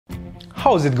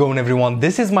How's it going, everyone?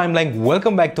 This is MindBlank.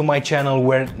 Welcome back to my channel,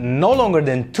 where no longer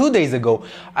than 2 days ago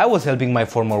I was helping my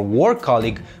former work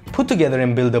colleague put together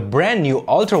and build a brand new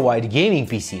ultra-wide gaming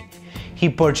PC. He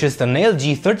purchased an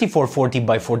LG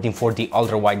 3440x1440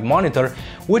 ultra-wide monitor,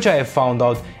 which I have found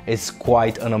out is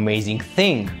quite an amazing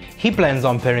thing. He plans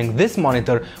on pairing this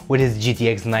monitor with his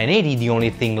GTX 980, the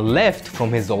only thing left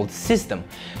from his old system.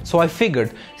 So I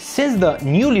figured, since the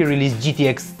newly released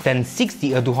GTX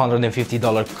 1060, a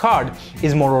 $250 card,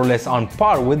 is more or less on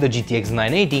par with the GTX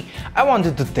 980, I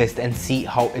wanted to test and see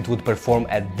how it would perform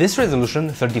at this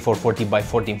resolution,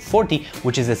 3440x1440,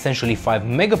 which is essentially 5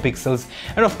 megapixels,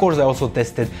 and of course I also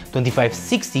tested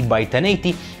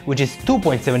 2560x1080, which is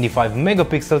 2.75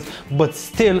 megapixels, but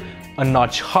still a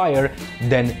notch higher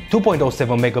than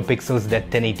 2.07 megapixels that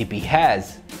 1080p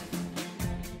has.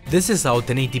 This is how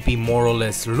 1080p more or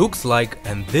less looks like,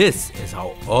 and this is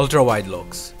how ultra-wide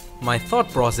looks. My thought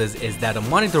process is that a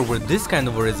monitor with this kind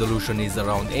of a resolution is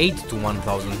around $800 to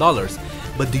 $1,000,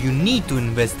 but do you need to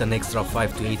invest an extra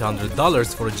 $500 to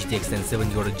 $800 for a GTX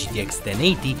 1070 or a GTX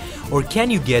 1080, or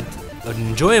can you get an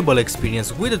enjoyable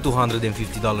experience with a $250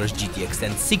 GTX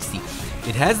 1060?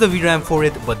 It has the VRAM for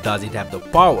it, but does it have the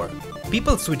power?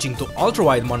 People switching to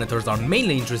ultra-wide monitors are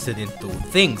mainly interested in two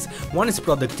things. One is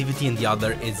productivity and the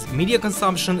other is media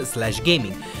consumption /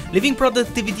 gaming. Leaving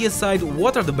productivity aside,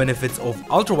 what are the benefits of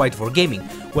ultra-wide for gaming?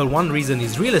 Well, one reason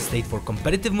is real estate for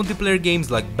competitive multiplayer games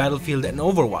like Battlefield and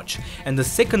Overwatch, and the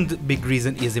second big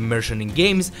reason is immersion in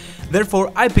games.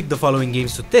 Therefore, I picked the following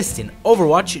games to test in: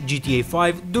 Overwatch, GTA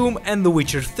 5, Doom and The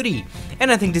Witcher 3. And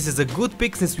I think this is a good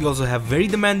pick, since we also have very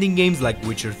demanding games like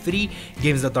Witcher 3,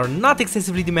 games that are not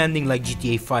excessively demanding like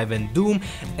GTA 5 and Doom,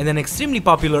 and an extremely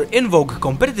popular in vogue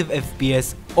competitive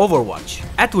FPS, Overwatch,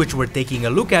 at which we're taking a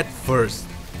look at first.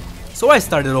 So I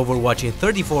started Overwatch in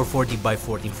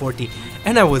 3440x1440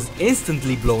 and I was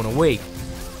instantly blown away.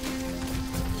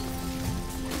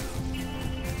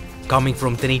 Coming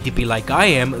from 1080p like I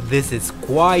am, this is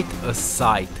quite a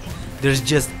sight. There's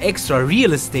just extra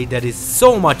real estate that is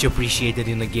so much appreciated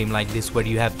in a game like this, where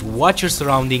you have to watch your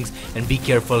surroundings and be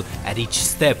careful at each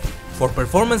step. For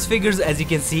performance figures, as you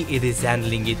can see, it is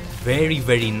handling it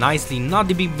very nicely, not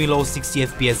dipping below 60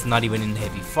 FPS, not even in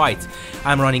heavy fights.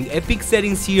 I'm running epic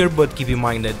settings here, but keep in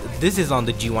mind that this is on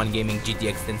the G1 Gaming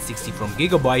GTX 1060 from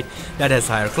Gigabyte that has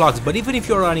higher clocks, but even if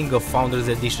you're running a Founders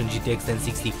Edition GTX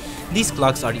 1060, these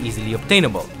clocks are easily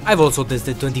obtainable. I've also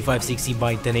tested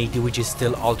 2560x1080, which is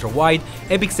still ultra wide,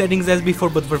 epic settings as before,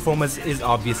 but performance is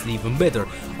obviously even better.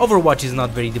 Overwatch is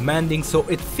not very demanding, so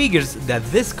it figures that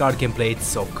this card can play it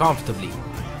so comfortably.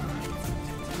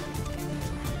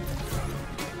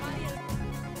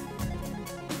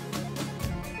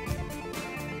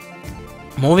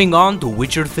 Moving on to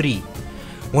Witcher 3.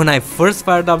 When I first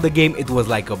fired up the game, it was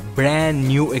like a brand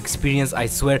new experience. I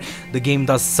swear, the game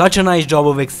does such a nice job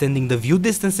of extending the view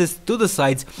distances to the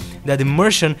sides that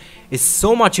immersion is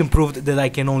so much improved that I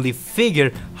can only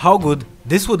figure how good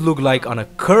this would look like on a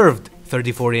curved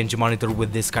 34-inch monitor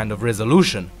with this kind of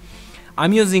resolution.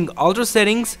 I'm using ultra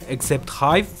settings except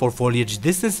high for foliage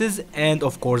distances, and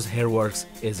of course Hairworks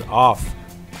is off.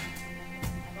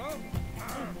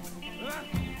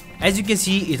 As you can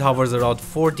see, it hovers around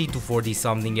 40 to 40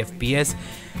 something FPS.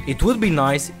 It would be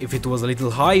nice if it was a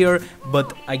little higher,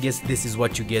 but I guess this is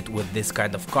what you get with this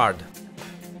kind of card.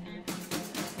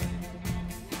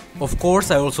 Of course,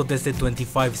 I also tested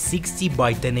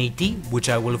 2560x1080, which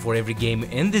I will for every game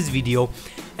in this video,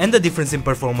 and the difference in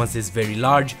performance is very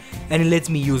large, and it lets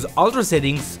me use ultra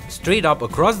settings straight up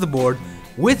across the board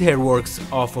with Hairworks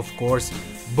off, of course,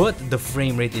 but the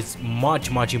frame rate is much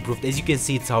improved. As you can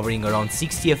see, it's hovering around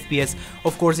 60 FPS.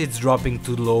 Of course, it's dropping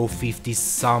to low 50s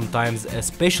sometimes,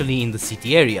 especially in the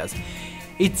city areas.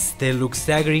 It still looks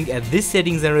staggering at this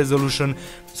settings and resolution,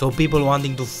 so people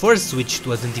wanting to first switch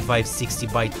to a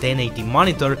 2560x1080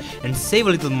 monitor and save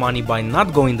a little money by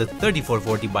not going the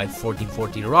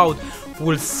 3440x1440 route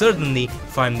will certainly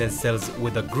find themselves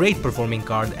with a great performing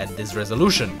card at this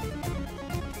resolution.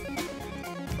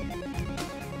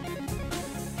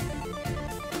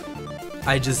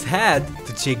 I just had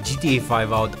to check GTA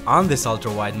 5 out on this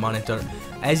ultra-wide monitor.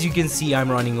 As you can see,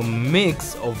 I'm running a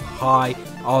mix of high,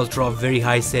 ultra, very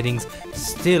high settings.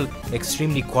 Still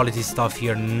extremely quality stuff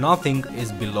here, nothing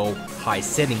is below high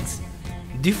settings.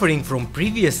 Differing from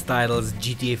previous titles,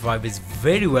 GTA 5 is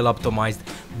very well optimized,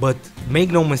 but make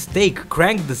no mistake,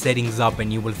 crank the settings up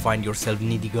and you will find yourself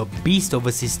needing a beast of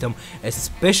a system,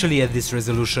 especially at this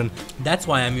resolution. That's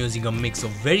why I'm using a mix of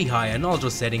very high and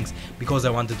ultra settings, because I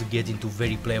wanted to get into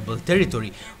very playable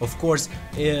territory. Of course,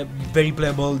 very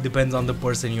playable depends on the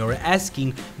person you're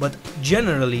asking, but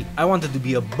generally I wanted to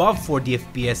be above 40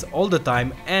 FPS all the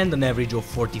time and an average of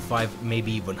 45,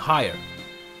 maybe even higher.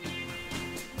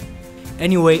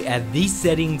 Anyway, at these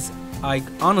settings, I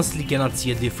honestly cannot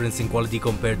see a difference in quality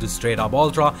compared to straight up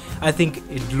ultra. I think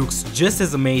it looks just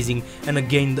as amazing, and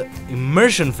again the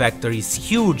immersion factor is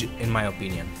huge in my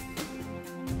opinion.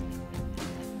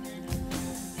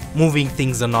 Moving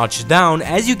things a notch down,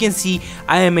 as you can see,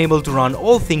 I am able to run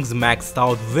all things maxed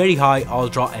out, very high,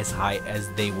 ultra, as high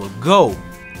as they will go.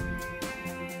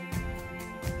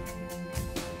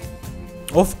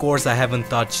 Of course, I haven't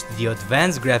touched the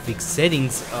advanced graphics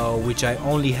settings, which I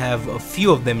only have a few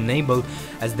of them enabled,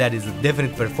 as that is a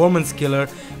definite performance killer,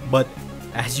 but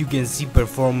as you can see,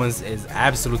 performance is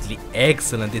absolutely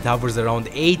excellent. It hovers around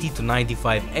 80 to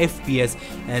 95 FPS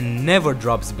and never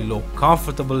drops below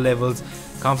comfortable levels,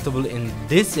 comfortable in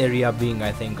this area being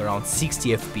I think around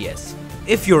 60 FPS.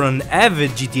 If you're an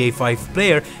avid GTA 5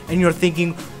 player and you're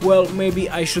thinking, well, maybe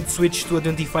I should switch to a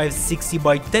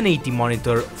 2560x1080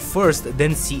 monitor first,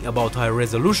 then see about higher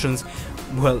resolutions,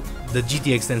 well, the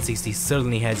GTX 1060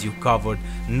 certainly has you covered,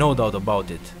 no doubt about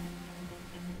it.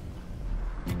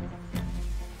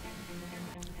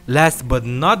 Last but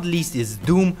not least is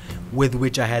Doom, with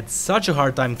which I had such a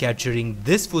hard time capturing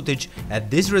this footage at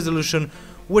this resolution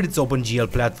with its OpenGL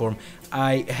platform.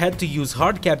 I had to use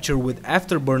hard capture with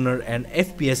Afterburner and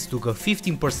FPS took a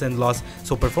 15% loss,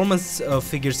 so performance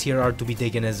figures here are to be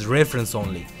taken as reference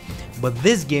only. But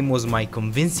this game was my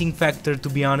convincing factor, to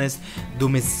be honest.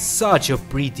 Doom is such a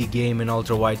pretty game in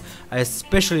ultra-wide. I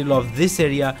especially love this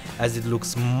area as it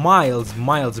looks miles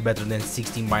better than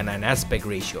 16:9 aspect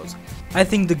ratios. I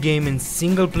think the game in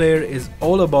single player is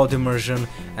all about immersion,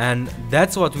 and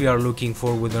that's what we are looking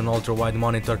for with an ultra-wide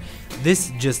monitor.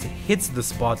 This just hits the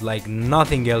spot like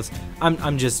nothing else.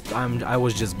 I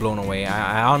was just blown away.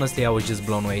 I honestly was just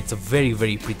blown away. It's a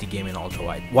very pretty game in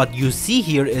ultra-wide. What you see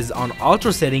here is on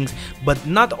ultra settings, but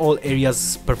not all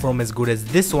areas perform as good as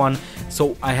this one,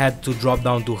 so I had to drop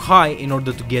down to high in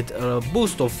order to get a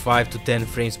boost of 5 to 10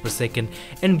 frames per second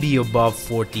and be above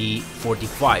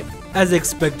 40-45. As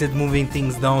expected, moving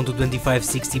things down to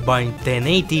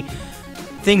 2560x1080,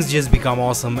 things just become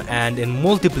awesome, and in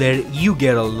multiplayer you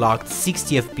get a locked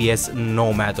 60 FPS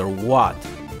no matter what.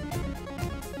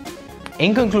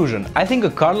 In conclusion, I think a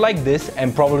card like this,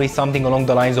 and probably something along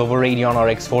the lines of a Radeon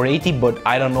RX 480, but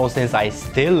I don't know since I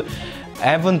still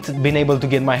haven't been able to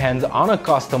get my hands on a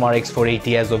custom RX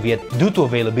 480 as of yet due to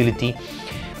availability,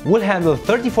 will handle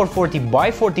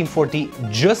 3440x1440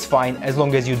 just fine as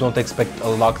long as you don't expect a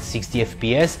locked 60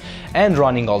 FPS and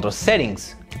running ultra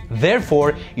settings.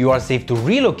 Therefore, you are safe to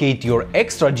relocate your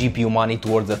extra GPU money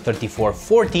towards a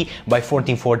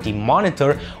 3440x1440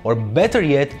 monitor, or better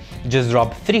yet, just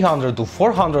drop $300 to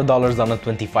 $400 on a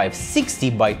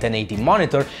 2560x1080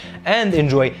 monitor and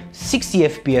enjoy 60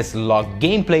 FPS locked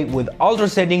gameplay with ultra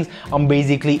settings on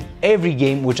basically every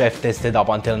game which I've tested up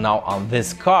until now on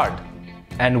this card.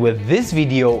 And with this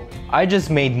video, I just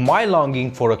made my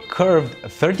longing for a curved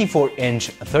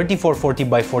 34-inch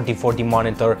 3440x1440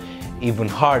 monitor even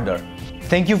harder.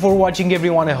 Thank you for watching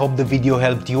everyone, I hope the video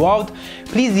helped you out.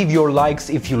 Please leave your likes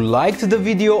if you liked the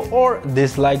video, or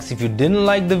dislikes if you didn't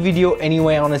like the video.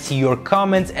 Anyway, I wanna see your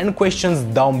comments and questions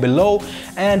down below,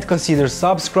 and consider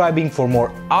subscribing for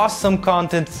more awesome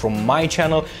content from my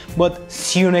channel. But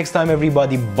see you next time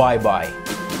everybody, bye bye.